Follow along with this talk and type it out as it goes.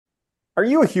Are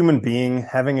you a human being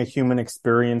having a human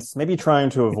experience, maybe trying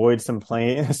to avoid some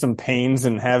pains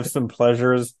and have some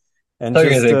pleasures and I thought you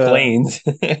were just gonna say planes.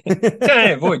 Trying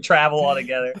to avoid travel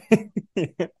altogether.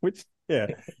 which yeah,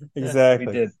 We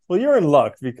exactly. did. Well, you're in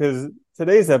luck because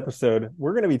today's episode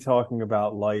we're going to be talking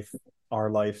about life, our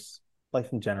life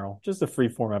in general, just a free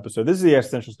form episode. This is the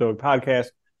Existential Stoic podcast.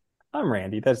 I'm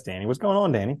Randy, that's Danny. What's going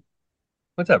on, Danny?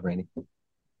 What's up, Randy?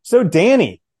 So,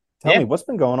 Danny, tell Yeah. me what's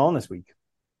been going on this week.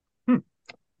 Hmm.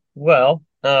 Well,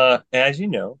 as you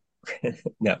know,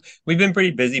 no, we've been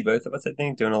pretty busy, both of us, I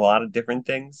think, doing a lot of different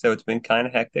things. So it's been kind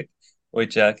of hectic,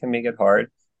 which can make it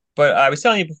hard. But I was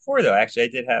telling you before, though,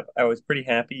 actually, I was pretty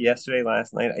happy yesterday,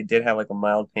 last night. I did have like a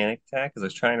mild panic attack because I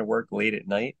was trying to work late at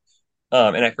night.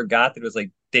 And I forgot that it was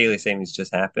like daily savings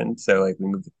just happened. So like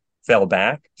fell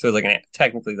back. So it was like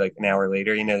technically like an hour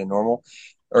later, than normal,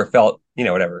 or felt,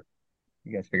 whatever.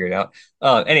 You guys figure it out.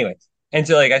 Anyway, and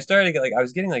so like I started to get like I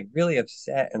was getting like really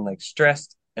upset and like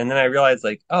stressed, and then I realized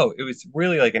like, oh, it was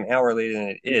really like an hour later than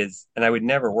it is, and I would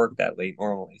never work that late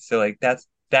normally. So like that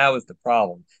was the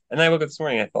problem. And then I woke up this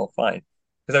morning, I felt fine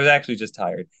because I was actually just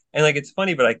tired. And like it's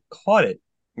funny, but I caught it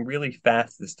really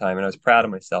fast this time, and I was proud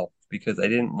of myself because I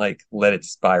didn't like let it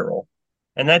spiral.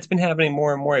 And that's been happening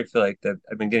more and more. I feel like that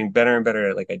I've been getting better and better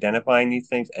at like identifying these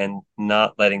things and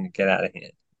not letting it get out of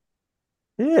hand.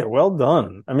 Yeah, well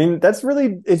done. I mean, that's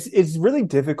really it's really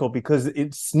difficult because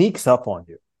it sneaks up on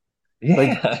you.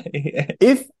 Like Yeah.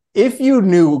 if if you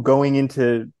knew going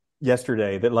into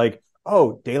yesterday that like,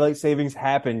 oh, daylight savings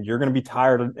happened, you're going to be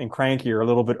tired and crankier a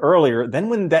little bit earlier, then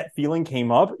when that feeling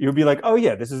came up, you'd be like, oh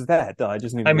yeah, this is that. Duh, I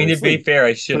just need to I go mean, to to be sleep. fair,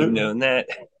 I should have But known that.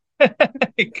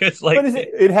 Because, but like,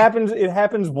 it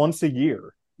happens once a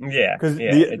year yeah, because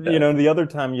yeah, it does. the other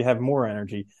time you have more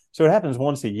energy. So it happens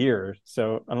once a year.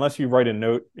 So unless you write a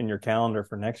note in your calendar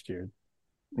for next year,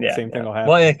 Yeah, same thing no. will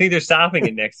Well, I happen. think they're stopping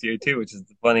it next year too, which is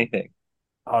the funny thing.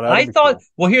 Oh, that'll I be thought, cool.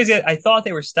 well, here's it. I thought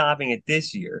they were stopping it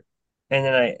this year, and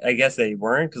then I guess they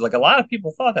weren't because, like, a lot of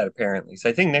people thought that apparently. So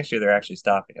I think next year they're actually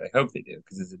stopping it. I hope they do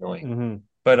because it's annoying.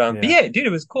 But Yeah. yeah, dude,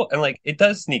 it was cool, and like, it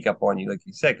does sneak up on you, like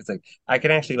you said, because like I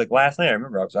can actually like last night I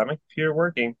remember I was on my computer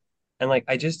working, and like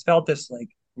I just felt this like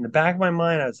in the back of my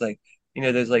mind I was like,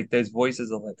 there's like those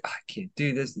voices of like "Oh, I can't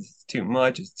do this. This is too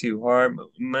much. It's too hard.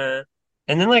 Meh."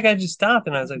 And then like I just stopped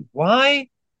and I was like, why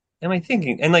am I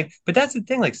thinking? And like, but that's the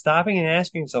thing, like stopping and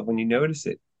asking yourself when you notice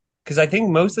it. Because I think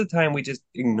most of the time we just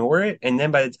ignore it. And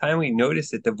then by the time we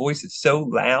notice it, the voice is so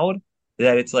loud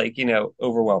that it's like,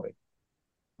 overwhelming.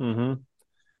 hmm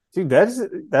Dude,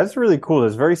 that's really cool.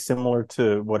 It's very similar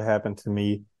to what happened to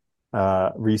me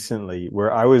recently,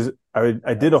 where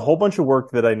I did a whole bunch of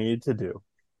work that I needed to do,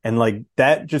 and like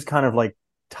that just kind of like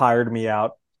tired me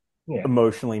out Yeah.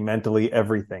 emotionally, mentally,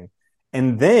 everything.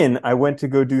 And then I went to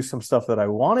go do some stuff that I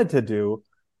wanted to do,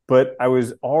 but I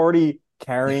was already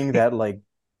carrying that like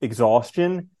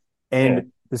exhaustion, Yeah.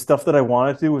 and the stuff that I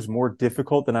wanted to do was more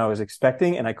difficult than I was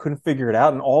expecting, and I couldn't figure it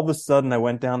out. And all of a sudden, I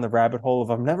went down the rabbit hole of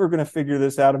I'm never going to figure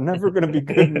this out. I'm never going to be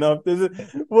good enough.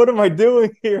 What am I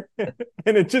doing here?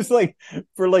 And it just like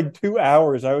for like 2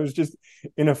 hours, I was just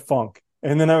in a funk,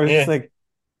 and then I was just Yeah. like,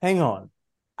 hang on.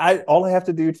 I all I have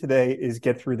to do today is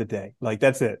get through the day. Like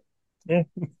that's it. Yeah.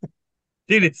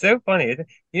 Dude, it's so funny.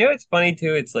 It's funny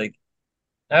too. It's like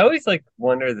I always like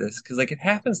wonder this because like it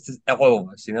happens to all of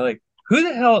us, like who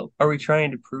the hell are we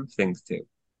trying to prove things to?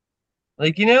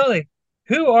 Like, like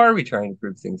who are we trying to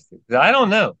prove things to? 'Cause I don't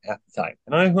know half the time.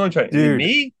 I don't know who I'm trying. Is it Dude,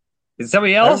 me? Is it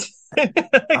somebody I'm else? Like,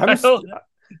 I'm I st- don't know.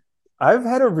 I've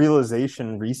had a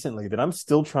realization recently that I'm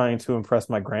still trying to impress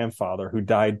my grandfather who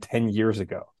died 10 years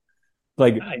ago.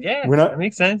 Like Yeah, when I that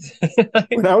makes sense.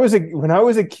 when I was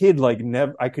a kid, like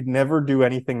never I could never do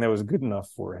anything that was good enough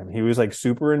for him. He was like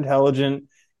super intelligent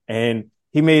and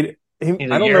he made him He's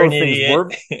I like, don't you're know an if things idiot.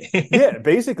 were yeah,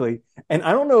 basically. And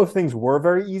I don't know if things were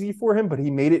very easy for him, but he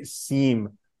made it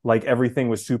seem like everything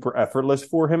was super effortless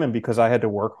for him. And because I had to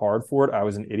work hard for it, I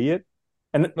was an idiot.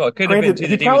 And Well, it could have been granted, too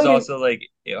he that he was probably didn't. also like,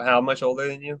 how much older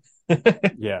than you?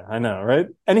 Yeah, I know, right?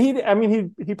 And I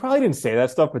mean, he probably didn't say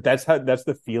that stuff, but that's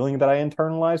the feeling that I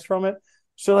internalized from it.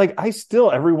 So like, I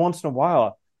still every once in a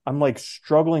while, I'm like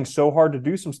struggling so hard to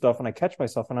do some stuff, and I catch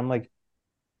myself, and I'm like,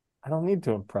 I don't need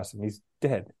to impress him. He's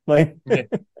dead. Like, Yeah.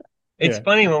 It's yeah.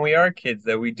 funny when we are kids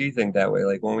that we do think that way.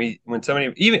 Like when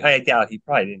somebody, even I doubt he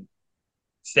probably didn't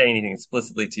say anything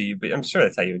explicitly to you, but I'm sure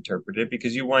that's how you interpret it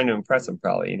because you wanted to impress him,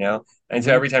 probably. And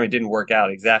so hmm every time it didn't work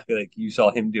out exactly like you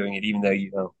saw him doing it, even though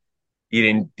you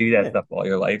didn't do that Yeah. stuff all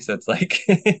your life. So it's like,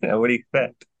 what do you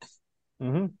expect?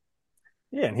 hmm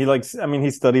Yeah, and he likes. I mean,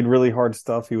 he studied really hard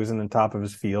stuff. He was in the top of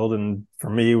his field, and for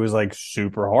me, it was like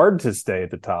super hard to stay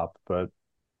at the top. But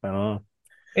I don't know.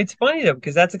 It's funny though,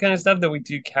 because that's the kind of stuff that we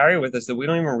do carry with us that we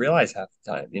don't even realize half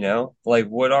the time, you know? Like,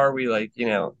 what are we like, you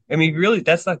know? I mean, really,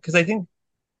 that's not because I think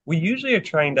we usually are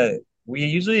trying to, we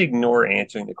usually ignore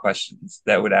answering the questions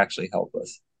that would actually help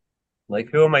us. Like,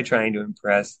 who am I trying to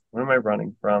impress? What am I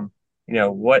running from?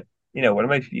 What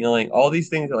am I feeling? All these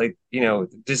things like,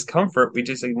 discomfort, we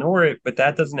just ignore it, but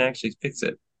that doesn't actually fix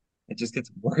it. It just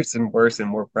gets worse and worse and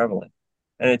more prevalent.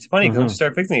 And it's funny because once you Hmm.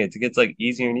 start fixing it, it gets like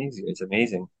easier and easier. It's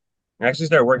amazing. You actually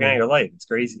start working out Yeah. your life. It's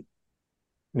crazy.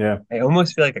 Yeah. I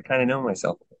almost feel like I kind of know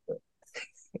myself a little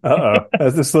Uh-oh.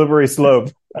 That's the slippery slope.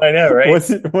 bit. I know, right?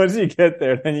 Once you get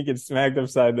there, then you get smacked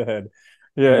upside the head.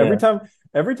 Yeah, Yeah.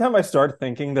 every time I start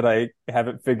thinking that I have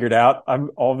it figured out, I'm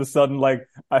all of a sudden like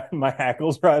my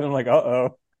hackles rise. I'm like,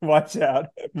 uh-oh, watch out.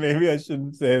 Maybe I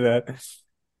shouldn't say that.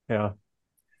 Yeah.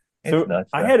 It's So nuts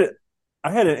though.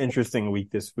 I had an interesting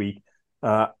week this week.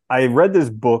 I read this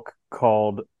book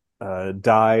called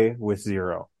Die with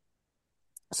Zero.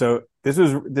 So this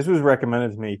was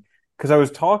recommended to me because I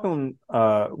was talking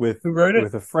Who wrote it?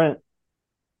 with a friend.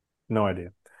 No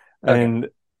idea. Okay. And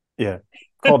yeah,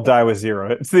 called Die with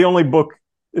Zero. It's the only book,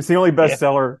 it's the only Yeah.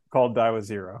 bestseller called Die with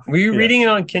Zero. Were you Yeah. reading it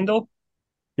on Kindle?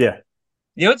 Yeah.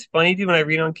 You know what's funny, dude? When I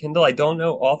read on Kindle, I don't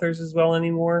know authors as well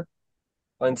anymore,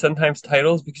 and sometimes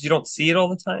titles because you don't see it all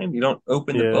the time. You don't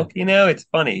open the Yeah. book, you know? It's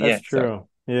funny. That's Yeah, sorry. true.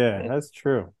 Yeah, Yeah, that's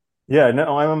true. Yeah,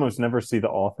 no, I almost never see the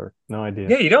author. No idea.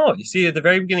 yeah, you don't. You see it at the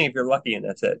very beginning if you're lucky, and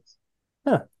that's it.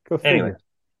 Huh, go Anyway,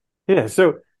 figure. Yeah,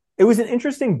 so it was an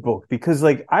interesting book because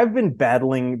like I've been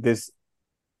battling this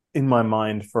in my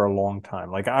mind for a long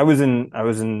time. Like I was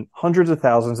in hundreds of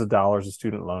thousands of dollars of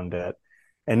student loan debt.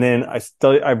 And then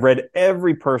I read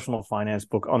every personal finance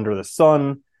book under the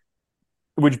sun,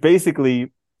 which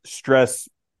basically stress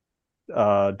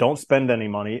don't spend any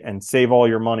money and save all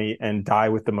your money and die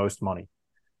with the most money.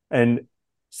 And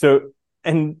so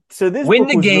so this win book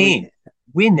the was game. really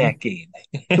Win that game.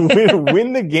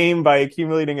 win the game by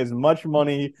accumulating as much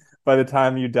money by the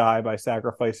time you die by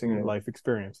sacrificing your Mm. life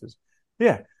experiences.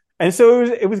 Yeah. And so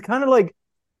it was kind of like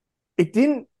it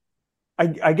didn't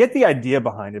I get the idea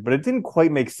behind it, but it didn't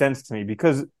quite make sense to me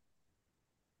because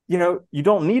you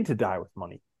don't need to die with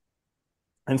money.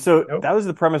 And so Nope. that was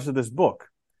the premise of this book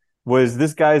was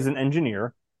this guy's an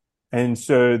engineer and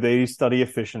so they study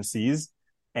efficiencies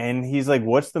and he's like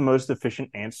what's the most efficient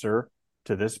answer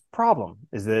to this problem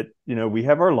is that we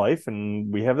have our life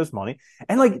and we have this money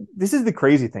and like this is the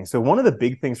crazy thing. So one of the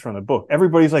big things from the book,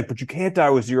 everybody's like but you can't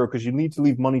die with zero because you need to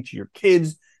leave money to your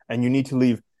kids and you need to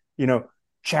leave you know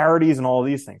charities and all of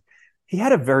these things. He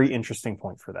had a very interesting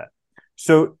point for that.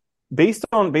 So based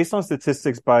on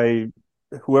statistics by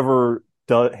whoever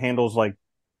handles like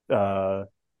uh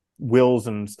wills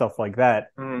and stuff like that,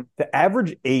 Mm. the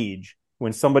average age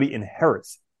when somebody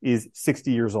inherits is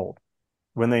 60 years old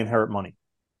when they inherit money.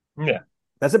 Yeah,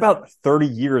 That's about 30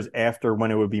 years after when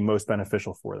it would be most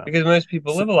beneficial for them. because most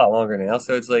people So, live a lot longer now,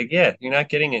 so it's like, yeah, you're not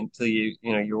getting it until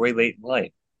you're way late in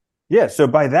life. yeah, so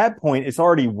by that point, it's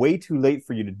already way too late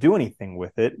for you to do anything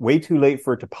with it, way too late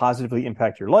for it to positively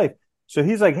impact your life. So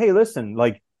he's like, hey, listen,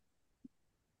 like,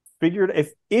 figure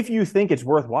it if you think it's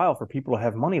worthwhile for people to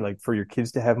have money, like for your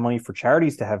kids to have money, for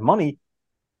charities to have money,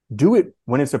 do it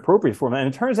when it's appropriate for them.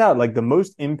 And it turns out like the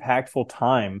most impactful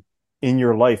time in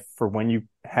your life for when you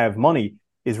have money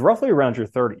is roughly around your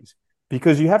 30s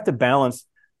because you have to balance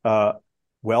uh,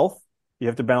 wealth, you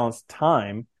have to balance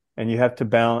time, and you have to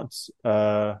balance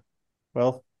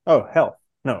wealth. Oh, health.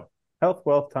 No, health,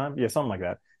 wealth, time. Yeah, something like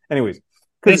that. Anyways, It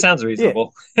because sounds yeah,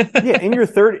 reasonable. yeah, in your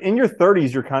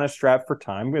 30s, you're kind of strapped for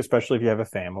time, especially if you have a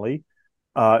family.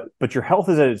 But your health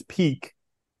is at its peak,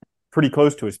 pretty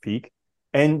close to its peak,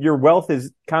 and your wealth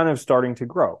is kind of starting to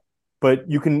grow. But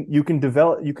you can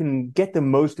get the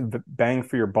most bang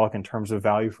for your buck in terms of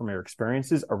value from your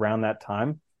experiences around that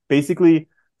time. Basically,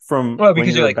 from Well, when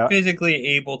because you're you're like about physically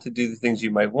able to do the things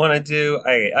you might want to do.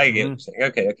 I get what Mhm. you're saying.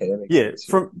 Okay, okay, that makes Yeah, sense.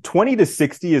 from 20 to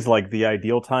 60 is like the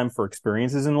ideal time for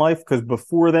experiences in life because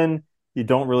before then you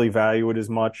don't really value it as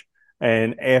much,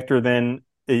 and after then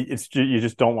you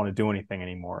just don't want to do anything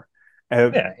anymore.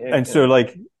 Uh, Yeah, yeah, and yeah. so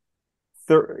like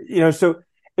so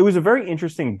it was a very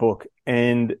interesting book,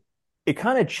 and it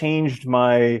kind of changed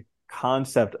my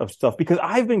concept of stuff because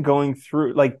I've been going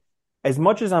through like as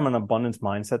much as I'm an abundance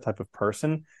mindset type of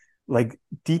person, like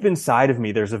deep inside of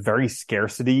me, there's a very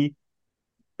scarcity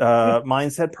Yeah.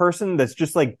 mindset person that's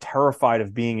just like terrified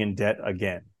of being in debt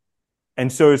again.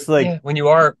 And so it's like, Yeah, when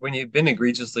you've been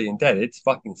egregiously in debt, it's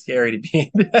fucking scary to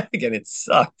be in debt again. It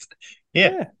sucks.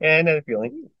 Yeah, yeah, yeah, I know the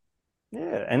feeling.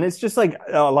 yeah. And it's just like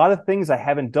a lot of things I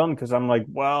haven't done because I'm like,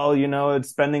 well, it's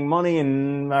spending money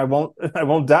and I won't, I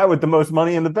won't die with the most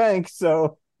money in the bank.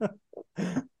 So,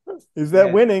 Is that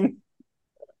Yeah. winning?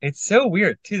 It's so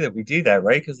weird too that we do that,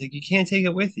 right? Because like you can't take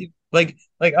it with you. Okay,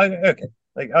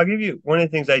 like I'll give you one of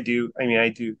the things I do. I mean, I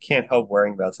do can't help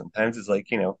worrying about sometimes is like,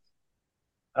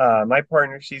 my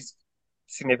partner, she's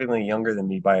significantly younger than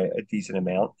me by a decent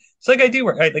amount. So like I do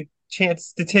worry, like chance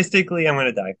statistically, I'm going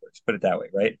to die first, put it that way,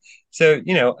 right? So,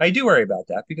 I do worry about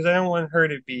that because I don't want her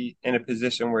to be in a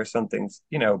position where something's,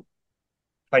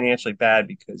 financially bad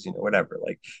because, whatever.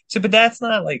 Like, so, but that's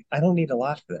not like, I don't need a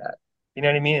lot for that. You know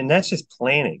what I mean? And that's just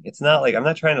planning. It's not like I'm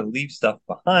not trying to leave stuff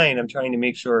behind. I'm trying to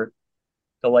make sure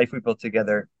the life we built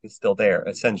together is still there,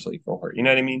 essentially, for her. You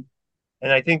know what I mean?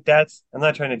 And I think I'm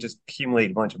not trying to just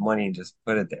accumulate a bunch of money and just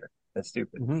put it there. That's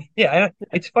stupid. Hmm. Yeah,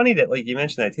 it's funny that like you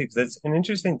mentioned that too, because that's an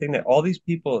interesting thing that all these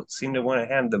people seem to want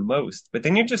to have the most, but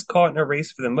then you're just caught in a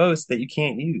race for the most that you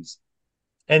can't use.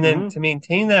 And then Hmm. to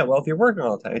maintain that wealth, you're working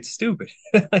all the time. It's stupid.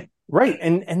 Right.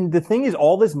 And the thing is,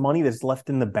 all this money that's left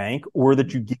in the bank or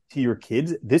that you give to your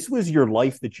kids, this was your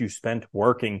life that you spent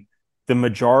working. The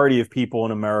majority of people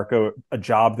in America, a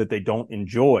job that they don't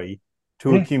enjoy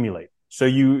to Yeah, accumulate. So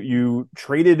you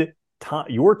traded time,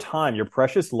 your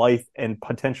precious life and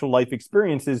potential life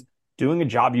experiences doing a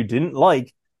job you didn't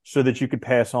like so that you could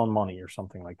pass on money or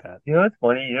something like that. you know what's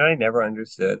funny? I never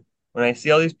understood when I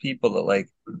see all these people that like,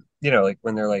 like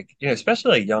when they're like,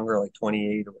 especially like younger, like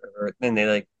 28 or whatever, then they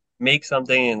like make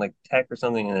something in like tech or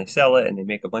something and they sell it and they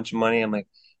make a bunch of money. I'm like,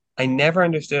 I never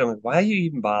understood. I'm like, why do you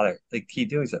even bother? Like, keep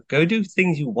doing stuff. Go do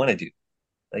things you want to do.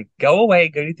 Like, go away,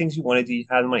 go do things you want to do. You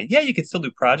have the money. Yeah, you can still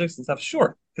do projects and stuff,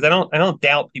 sure. Because I don't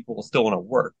doubt people will still want to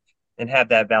work and have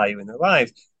that value in their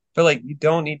lives. But like, you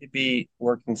don't need to be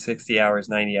working 60 hours,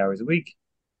 90 hours a week.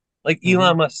 Like Mm-hmm.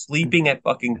 Elon Musk sleeping at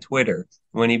fucking Twitter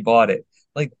when he bought it.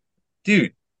 Like,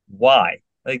 dude, why?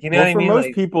 Like, you know Well, what I for mean? most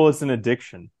Like, people, it's an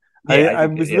addiction. yeah, I I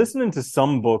think, was yeah. listening to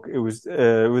some book. It was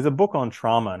a book on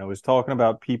trauma, and it was talking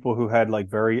about people who had like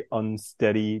very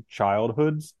unsteady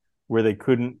childhoods where they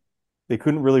couldn't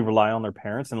really rely on their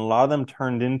parents, and a lot of them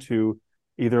turned into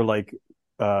either like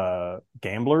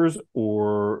gamblers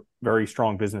or very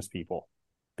strong business people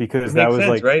It because that makes was sense,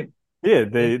 like right? yeah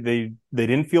Yeah. they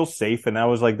didn't feel safe, and that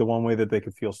was like the one way that they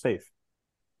could feel safe.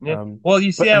 Yeah. Well,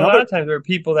 you see But that a lot another of times there are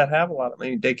people that have a lot of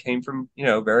money. They came from,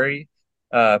 very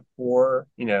poor,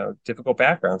 difficult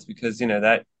backgrounds because,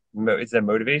 it's a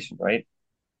motivation, right?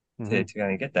 To Mhm. to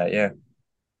kind of get that. Yeah.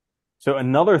 So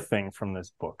another thing from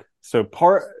this book. So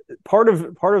part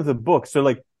of the book. So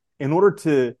like in order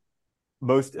to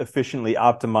most efficiently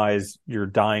optimize your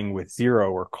dying with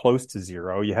zero or close to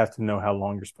zero, you have to know how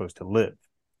long you're supposed to live.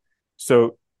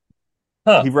 So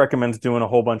Huh. he recommends doing a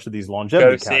whole bunch of these Go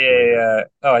longevity see calculators.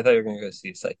 oh, I thought you were going to go see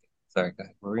a psychic. Sorry, go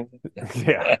ahead. What were we gonna say?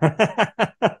 Yeah.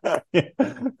 Yeah. Yeah.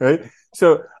 Right.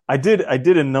 So I did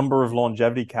a number of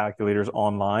longevity calculators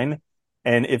online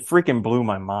and it freaking blew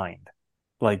my mind.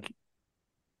 Like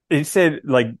it said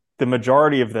like the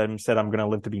majority of them said I'm going to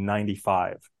live to be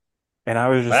 95. And I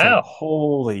was just like, Wow.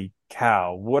 holy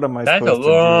cow, what am I That's a supposed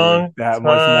to do with long that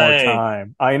much more time.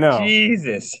 time? I know.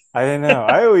 Jesus. I didn't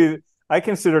know. I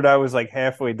considered I was like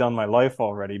halfway done my life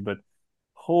already, but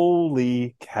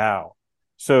holy cow.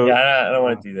 Yeah, So I don't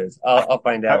want to do this. I'll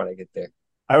find out I, when I get there.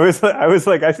 I was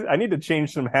like, I need to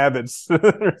change some habits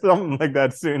or something like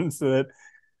that soon so that,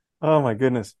 oh my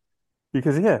goodness.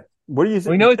 Because yeah, what do you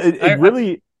say? Well, it's It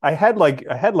really, I had like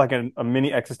a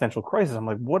mini existential crisis. I'm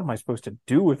like, what am I supposed to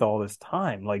do with all this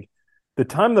time? Like the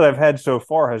time that I've had so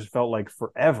far has felt like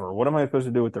forever. What am I supposed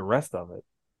to do with the rest of it?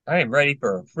 I am ready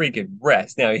for a freaking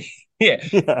rest now. Yeah,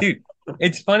 Yeah. dude,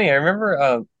 it's funny. I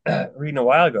remember reading a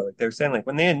while ago, like they were saying, like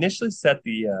when they initially set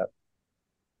the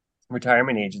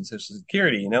retirement age in Social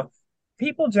Security,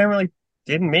 people generally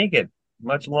didn't make it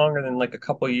much longer than like a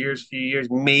couple of years, few years,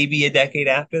 maybe a decade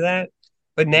after that.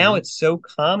 But now Hmm. it's so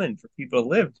common for people to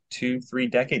live 2, 3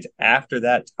 decades after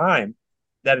that time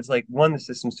that it's like one, the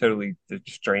system's totally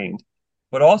strained,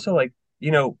 but also like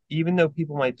even though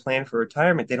people might plan for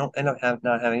retirement, they don't end up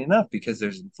not having enough because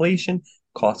there's inflation,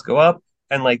 costs go up,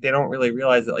 and like they don't really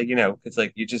realize that it's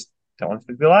like you just don't have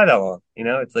to be alive that long.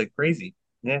 It's like crazy.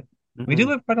 Yeah, we do Hmm.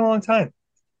 live quite a long time,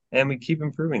 and we keep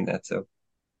improving that. So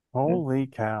yeah, Holy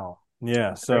cow.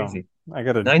 Yeah. it's So crazy. I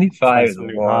got to try 95 is a some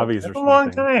new long, hobbies or that's a long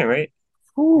something. time, right?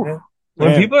 Whew, Yeah. When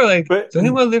man. people are like, But "Do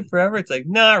anyone live forever?" It's like,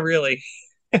 not really.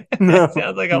 That no,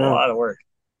 sounds like a no. lot of work.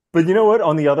 But you know what?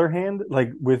 On the other hand,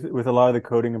 like with a lot of the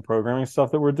coding and programming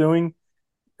stuff that we're doing,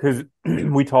 because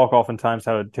we talk oftentimes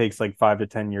how it takes like 5 to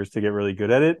 10 years to get really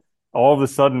good at it. All of a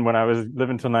sudden, when I was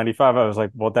living till 95, I was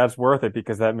like, well, that's worth it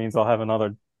because that means I'll have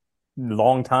another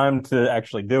long time to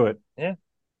actually do it. Yeah,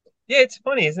 yeah. It's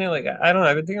funny, isn't it? Like I don't know.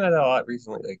 I've been thinking about that a lot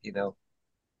recently. Like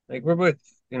like we're both,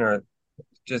 you know,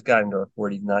 just got into our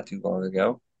 40s not too long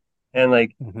ago. And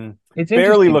like Hmm. it's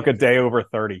Barely interesting. look a day over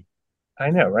 30. I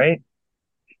know, right?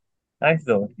 I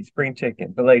still like spring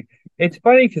chicken. But like it's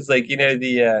funny because like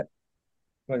the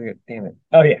damn it.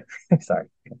 Oh yeah. Sorry.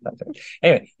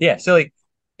 Anyway, yeah, so like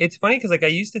it's funny because like I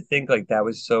used to think like that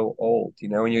was so old,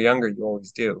 when you're younger you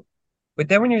always do. But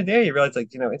then when you're there you realize like,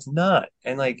 it's not.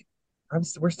 And like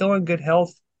we're still in good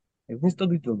health. And we can still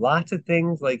do lots of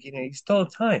things. Like, you still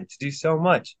have time to do so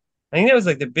much. I think that was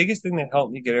like the biggest thing that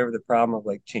helped me get over the problem of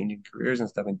like changing careers and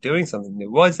stuff and doing something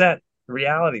new was that the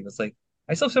reality was like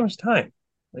I still have so much time.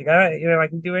 Like I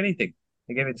can do anything.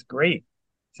 Like if it's great.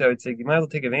 So it's like you might as well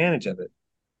take advantage of it.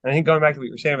 And I think going back to what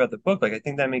you were saying about the book, like I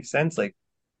think that makes sense. Like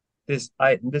this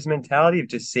mentality of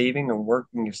just saving and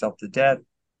working yourself to death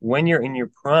when you're in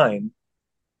your prime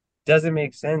doesn't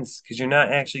make sense because you're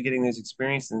not actually getting those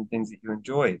experiences and things that you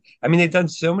enjoy. I mean, they've done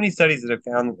so many studies that have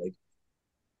found that like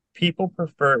people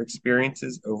prefer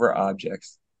experiences over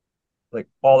objects, like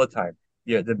all the time.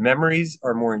 Yeah, the memories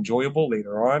are more enjoyable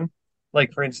later on.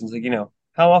 Like for instance, like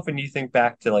how often do you think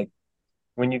back to like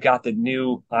when you got the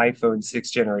new iPhone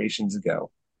 6 generations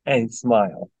ago and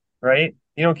smile, right?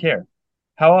 You don't care.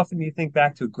 How often do you think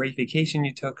back to a great vacation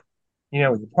you took, with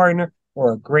your partner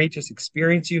or a great just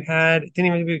experience you had? It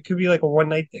didn't even, it could be like a one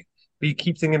night thing, but you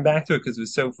keep thinking back to it because it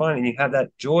was so fun and you have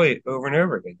that joy over and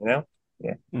over again?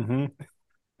 Yeah. Hmm.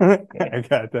 Yeah. I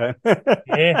got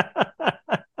Yeah.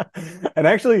 that. And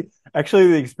actually,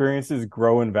 the experiences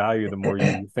grow in value the more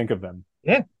you think of them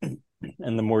Yeah.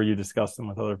 and the more you discuss them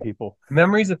with other people.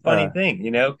 Memory's a funny Uh, thing,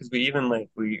 because we even like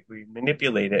we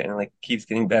manipulate it and like keeps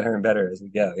getting better and better as we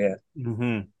go. Yeah.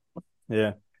 hmm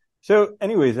Yeah. So,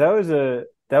 anyways, that was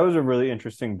a really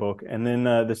interesting book. And then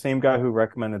the same guy who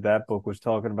recommended that book was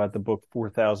talking about the book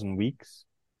 4,000 Weeks,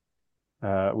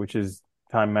 which is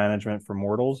time management for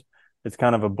mortals. It's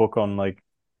kind of a book on like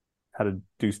how to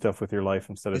do stuff with your life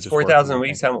instead of It's just working, 4,000 I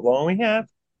weeks think. how long we have?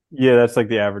 Yeah, that's like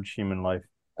the average human life.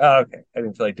 Oh, okay. I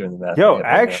didn't feel like doing the math in my Yo, head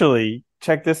right now. actually,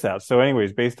 check this out. So,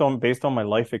 anyways, based on my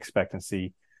life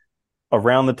expectancy,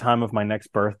 around the time of my next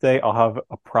birthday, I'll have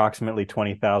approximately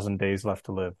 20,000 days left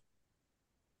to live.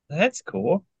 That's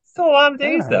cool. Still a lot of Yeah,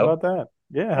 days, how though. about that?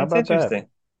 Yeah, how That's about that? interesting.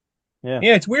 Yeah.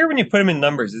 Yeah, it's weird when you put them in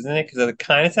numbers, isn't it? Because it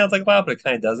kind of sounds like a lot, but it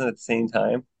kind of doesn't at the same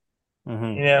time.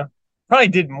 Hmm. You know, Probably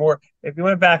did more. If you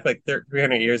went back like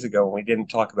 300 years ago when we didn't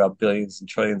talk about billions and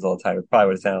trillions all the time, it probably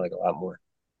would have sounded like a lot more.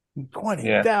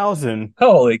 Yeah. 20,000.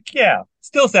 Holy cow.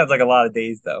 Still sounds like a lot of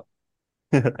days, though.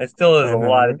 It still is I a know,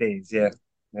 lot of right? days. Yeah.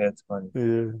 Yeah, it's funny.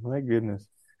 Yeah, my goodness.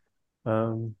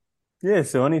 Um, yeah,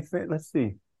 so anything, let's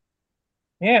see.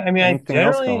 Yeah, I mean, I Anything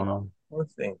else generally, going on?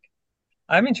 let's think.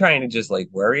 I've been trying to just like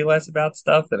worry less about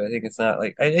stuff that I think it's not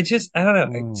like it just I don't know.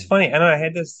 It's Mm. funny. I know I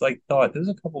had this like thought. This was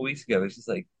a couple weeks ago. It's just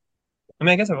like I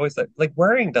mean, I guess I've always thought like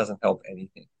worrying doesn't help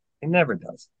anything. It never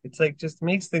does. It's like just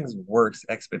makes things worse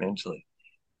exponentially.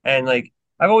 And like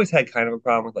I've always had kind of a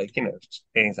problem with like,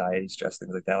 anxiety, stress,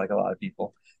 things like that, like a lot of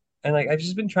people. And like I've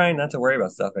just been trying not to worry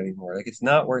about stuff anymore. Like it's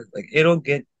not worth like it'll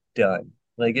get done.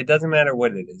 Like it doesn't matter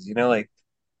what it is,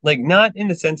 like not in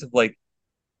the sense of like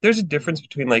there's a difference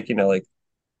between like, like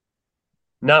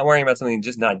not worrying about something and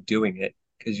just not doing it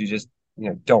because you just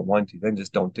don't want to, then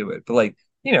just don't do it. But like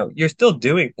you're still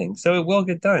doing things, so it will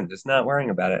get done. Just not worrying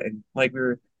about it, and like we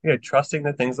were trusting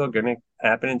that things are going to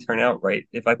happen and turn out right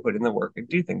if I put in the work and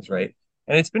do things right.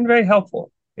 And it's been very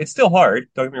helpful. It's still hard.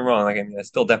 Don't get me wrong. Like I mean, I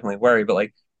still definitely worry, but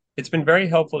like it's been very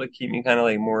helpful to keep me kind of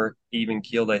like more even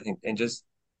keeled, I think, and just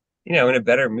in a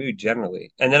better mood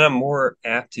generally. And then I'm more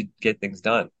apt to get things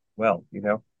done. Well.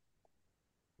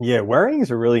 Yeah, worrying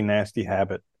is a really nasty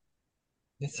habit.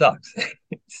 It sucks.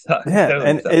 It sucks. It Yeah,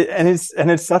 totally and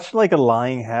sucks. it's such like a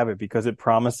lying habit because it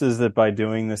promises that by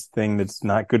doing this thing that's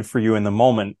not good for you in the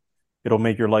moment, it'll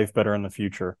make your life better in the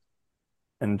future,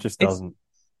 and it just It's doesn't.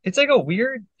 it's like a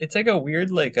weird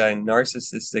like a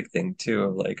narcissistic thing too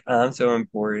of like I'm so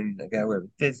important, I gotta work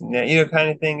with this and that, kind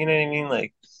of thing. You know what I mean?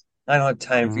 Like I don't have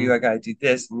time for you. Hmm. I gotta do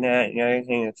this and that.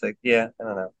 Everything. It's like yeah, I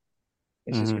don't know.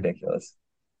 It's just Hmm. ridiculous.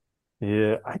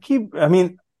 Yeah, I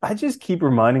mean, I just keep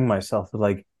reminding myself that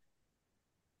like,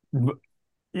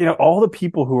 all the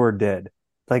people who are dead,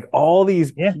 like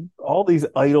Yeah. all these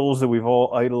idols that we've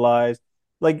all idolized.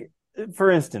 Like,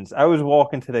 for instance, I was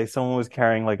walking today, someone was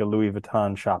carrying like a Louis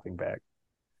Vuitton shopping bag.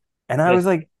 And I Yeah. was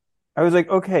like,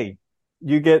 okay,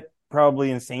 you get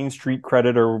probably insane street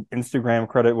credit or Instagram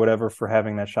credit, whatever, for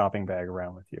having that shopping bag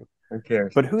around with you. Who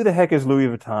cares? But who the heck is Louis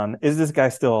Vuitton? Is this guy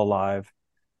still alive?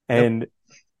 Nope. And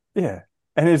yeah,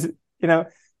 and you know,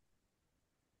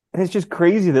 and it's just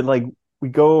crazy that like we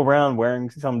go around wearing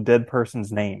some dead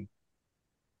person's name.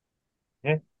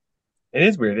 Yeah. It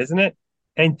is weird, isn't it?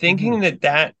 and Hmm. thinking that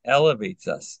that elevates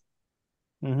us.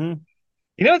 Hmm.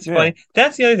 You know, it's Yeah. funny.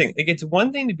 That's the other thing. Like, it's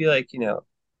one thing to be like, you know,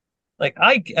 like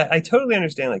I totally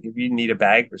understand. Like, if you need a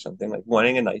bag for something, like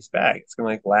wanting a nice bag, it's gonna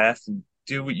like last and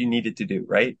do what you need it to do,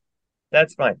 right?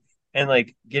 That's fine. And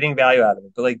like getting value out of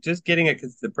it, but like just getting it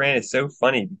because the brand is so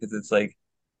funny because it's like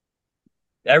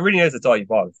everybody knows it's all you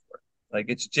bought it for. Like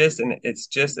it's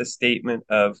just a statement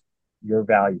of your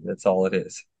value. That's all it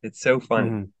is. It's so funny.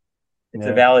 Hmm. It's a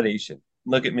Yeah. validation.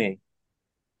 Look at me.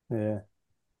 Yeah.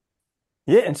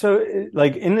 Yeah. And so,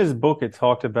 like in this book, it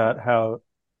talked about how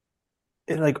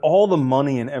like all the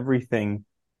money and everything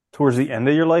towards the end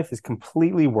of your life is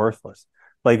completely worthless.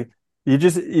 Like you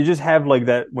just have like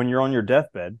that when you're on your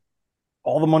deathbed,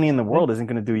 all the money in the Yeah. world isn't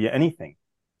going to do you anything.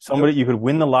 Nope. Somebody you could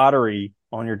win the lottery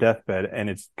on your deathbed and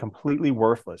it's completely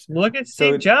worthless. Look at So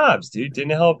Steve it Jobs, dude.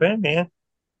 Didn't help him, man.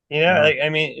 You know, no. like I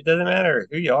mean, it doesn't matter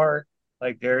who you are.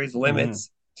 Like there is Hmm.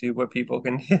 limits to what people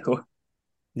can do.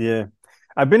 Yeah.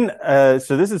 I've been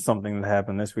so this is something that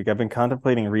happened this week. I've been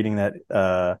contemplating reading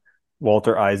that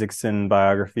Walter Isaacson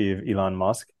biography of Elon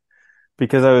Musk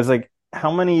because I was like,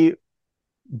 how many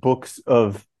books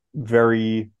of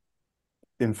very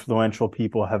influential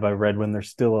people have I read when they're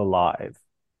still alive?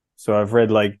 So I've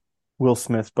read like Will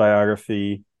Smith's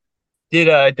biography, Did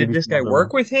maybe this some guy other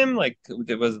work one. with him? Like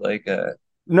it was like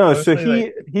No, so closely?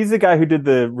 Like he's the guy who did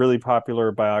the really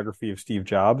popular biography of Steve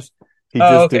Jobs. He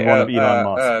oh just did okay. one of Elon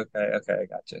Musk. Okay, I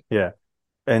gotcha. Yeah.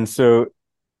 And so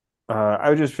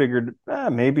I just figured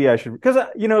maybe I should because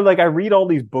like I read all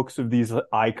these books of these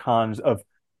icons of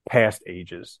past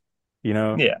ages,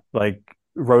 Yeah. like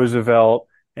Roosevelt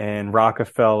and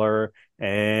Rockefeller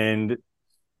and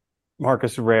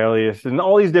Marcus Aurelius and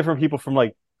all these different people from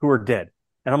like who are dead.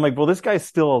 And I'm like, well, this guy's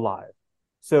still alive.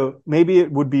 So maybe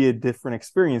it would be a different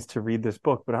experience to read this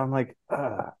book, but I'm like,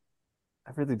 I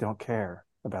really don't care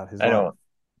about his I life. don't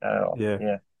at all. Yeah.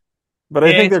 Yeah. But I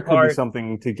Yeah, think it's there could be hard.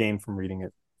 something to gain from reading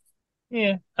it.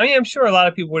 Yeah. I mean, I'm sure a lot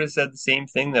of people would have said the same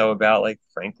thing though about like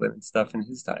Franklin and stuff in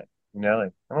his time. You know,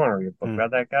 like I don't want to read a book Hmm.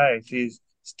 about that guy. I see his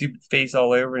stupid face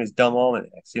all over and his dumb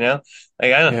almanacs, you know?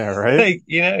 Like I don't Yeah, right? like,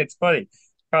 you know, it's funny.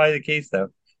 Probably the case though.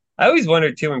 I always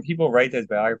wonder too when people write those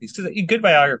biographies, because good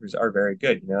biographers are very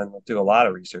good, you know, and they'll do a lot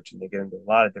of research and they get into a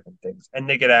lot of different things and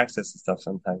they get access to stuff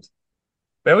sometimes.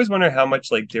 But I always wonder how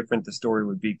much like different the story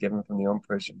would be given from the own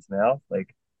person's mouth.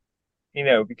 Like, you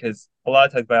know, because a lot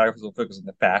of times biographers will focus on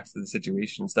the facts of the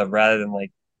situation and stuff rather than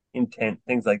like intent,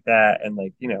 things like that. And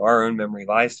like, you know, our own memory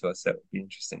lies to us. So it would be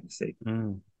interesting to see.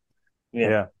 Mm. Yeah.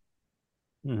 Yeah.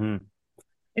 Hmm.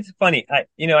 It's funny. I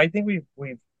think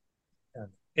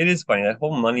it is funny. That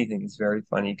whole money thing is very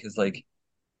funny because like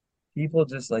people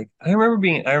just like, I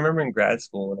remember in grad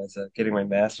school when I was getting my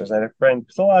master's, I had a friend,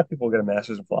 because a lot of people get a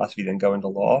master's in philosophy, then go into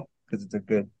law because it's a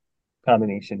good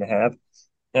combination to have.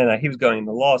 And he was going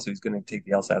into law, so he's going to take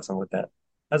the LSAT on with that.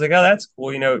 I was like, oh, that's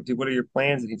cool. You know, dude, what are your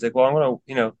plans? And he's like, well, I'm going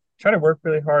to, try to work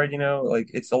really hard. You know, like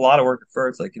it's a lot of work at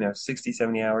first, like, 60,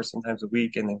 70 hours sometimes a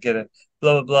week, and then get a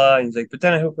blah, blah, blah. And he's like, but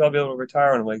then I hope I'll be able to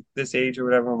retire when I'm like this age or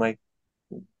whatever. I'm like,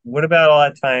 what about all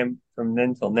that time from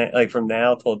then till now, like from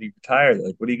now till you retire?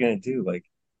 Like, what are you going to do? Like,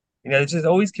 it's just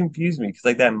always confused me because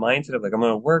like that mindset of like, I'm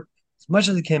going to work as much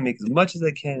as I can, make as much as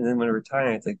I can, and then when I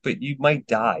retire, it's like, but you might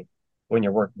die when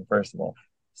you're working, first of all.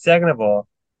 Second of all,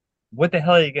 what the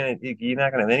hell are you gonna do? You're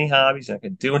not gonna have any hobbies, you're not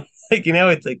gonna do anything.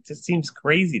 Like, it's like just seems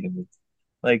crazy to me.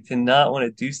 Like to not want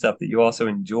to do stuff that you also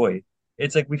enjoy.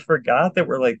 It's like we forgot that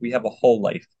we're like we have a whole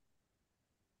life.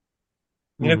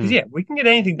 Because Hmm. yeah, we can get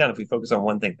anything done if we focus on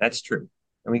one thing. That's true.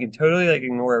 And we can totally like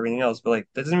ignore everything else, but like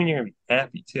that doesn't mean you're gonna be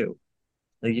happy too.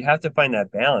 Like you have to find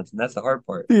that balance, and that's the hard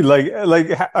part. Dude,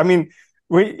 I mean,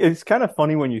 it's kind of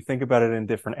funny when you think about it in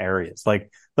different areas.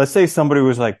 Like, let's say somebody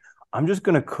was like, I'm just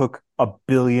going to cook a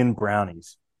billion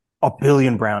brownies.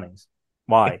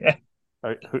 Why? Who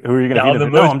are you going to feed Now them the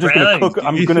to? No, most brownies,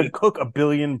 I'm going to dude. cook a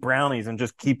billion brownies and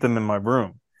just keep them in my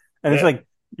room. And it's Yeah, like,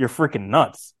 you're freaking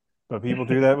nuts. But people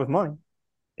do that with money.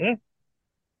 yeah.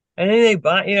 And then they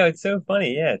buy, it's so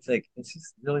funny. Yeah, it's like it's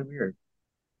just really weird.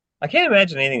 I can't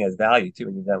imagine anything has value too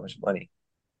when you have that much money.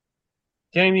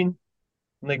 Do you know what I mean?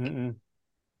 Like Mm-mm.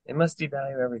 it must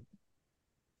devalue everything.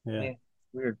 Yeah. Yeah,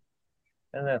 weird.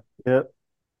 I don't know. Yep.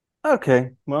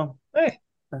 Okay. Well, Hey,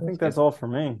 I that's think good. that's all for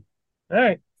me. All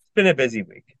right. It's been a busy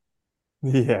week.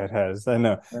 Yeah, it has. I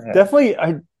know. It has. Definitely,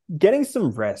 I getting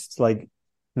some rest, like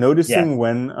noticing Yes.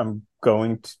 when I'm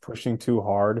pushing too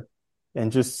hard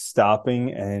and just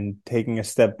stopping and taking a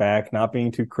step back, not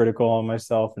being too critical on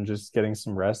myself and just getting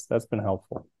some rest. That's been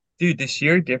helpful. Dude, the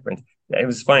sheer difference. It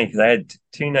was funny because I had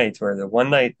two nights where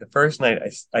the first night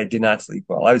I did not sleep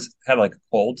well. I had like a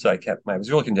cold, so I was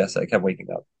really congested. I kept waking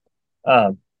up.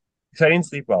 Um, so I didn't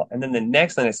sleep well. And then the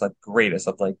next night I slept great. I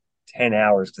slept like 10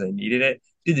 hours because I needed it.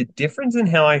 Dude, the difference in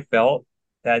how I felt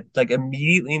that like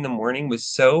immediately in the morning was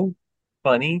so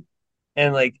funny.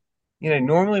 And like,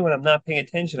 normally when I'm not paying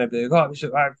attention, I'd be like,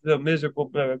 oh, I feel miserable,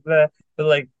 blah, blah, blah. But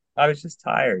like, I was just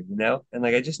tired, And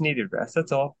like, I just needed rest.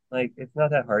 That's all. Like, it's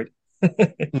not that hard to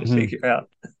Hmm. figure out.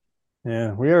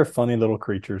 Yeah, we are funny little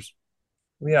creatures.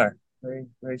 We are very,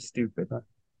 very stupid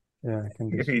Yeah, it can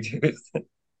be. creatures.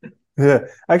 Yeah.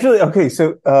 Actually, okay,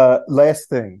 so last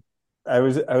thing. I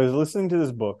was listening to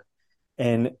this book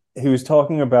and he was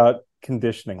talking about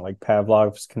conditioning, like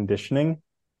Pavlov's conditioning,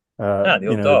 Ah, the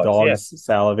old the dogs. Yeah. dogs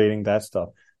salivating, that stuff.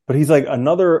 But he's like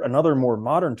another more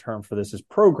modern term for this is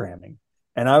programming.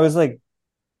 And I was like,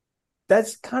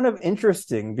 that's kind of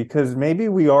interesting because maybe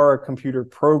we are a computer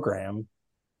program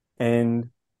and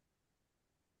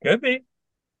Could be.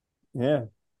 yeah.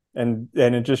 And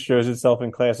it just shows itself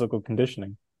in classical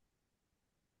conditioning.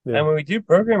 Yeah. And when we do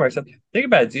program ourselves, think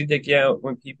about it, dude. Like,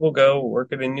 when people go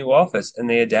work at a new office and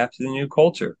they adapt to the new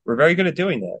culture, we're very good at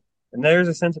doing that. And there's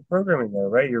a sense of programming there,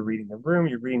 right? You're reading the room,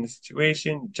 you're reading the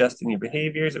situation, adjusting your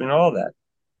behaviors, I mean, all that.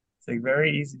 It's like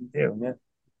very easy to do. Yeah,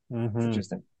 it's Hmm.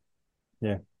 interesting.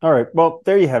 Yeah. All right. Well,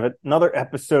 there you have it. Another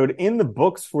episode in the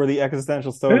books for the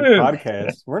Existential Stoic Ooh,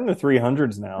 podcast. We're in the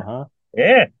 300s now, huh?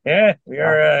 yeah, yeah. We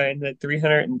are Wow. in the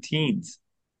 300 and teens.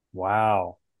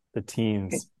 Wow. The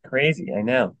teens. Crazy, I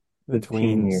know. The The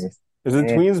teen tweens. years. Is it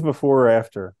Yeah, tweens before or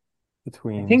after? The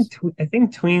tweens. I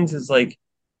think tweens is like,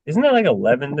 isn't that like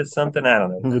 11 to something? I don't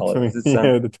know what the The hell it is. tween. It's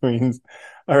Yeah, some. the tweens.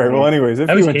 All right. Well, Yeah. anyways, I if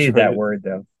you always hated enjoyed that it, word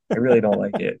though. I really don't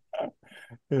like it.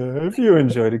 yeah, if you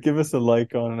enjoyed it, give us a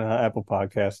like on Apple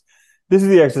Podcasts. This is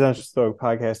the Existential Stoic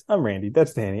podcast. I'm Randy.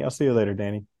 That's Danny. I'll see you later,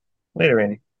 Danny. Later,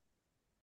 Andy.